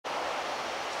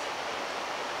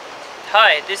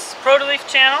Hi, this is Protoleaf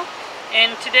channel,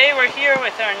 and today we're here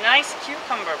with our nice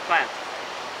cucumber plant.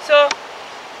 So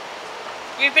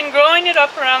we've been growing it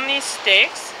up around these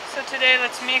stakes, so today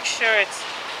let's make sure it's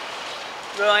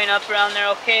growing up around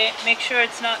there okay. Make sure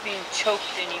it's not being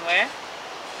choked anywhere.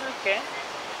 Okay,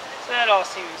 so that all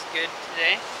seems good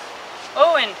today.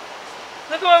 Oh, and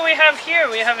look at what we have here.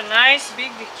 We have a nice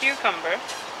big cucumber.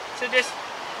 So just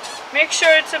make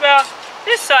sure it's about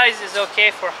this size is okay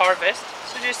for harvest.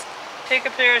 So just take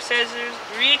a pair of scissors,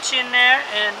 reach in there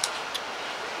and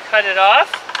cut it off.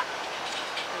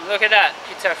 And look at that.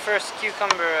 It's our first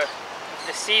cucumber of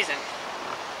the season.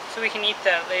 So we can eat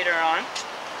that later on.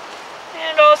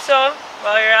 And also,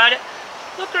 while you're at it,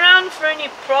 look around for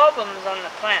any problems on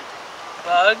the plant.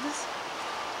 Bugs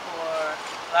or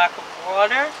lack of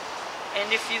water.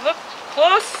 And if you look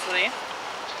closely,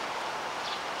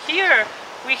 here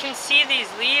we can see these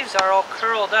leaves are all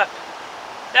curled up.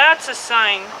 That's a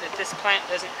sign that this plant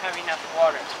doesn't have enough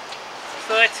water.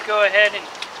 So let's go ahead and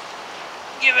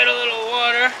give it a little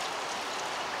water.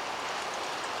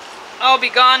 I'll be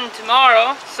gone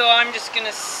tomorrow, so I'm just going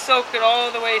to soak it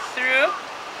all the way through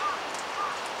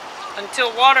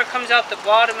until water comes out the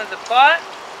bottom of the pot.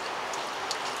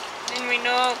 Then we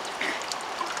know,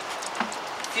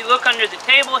 if you look under the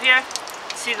table here,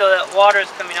 see that water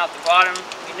is coming out the bottom.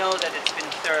 We know that it's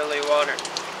been thoroughly watered.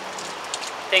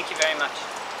 Thank you very much.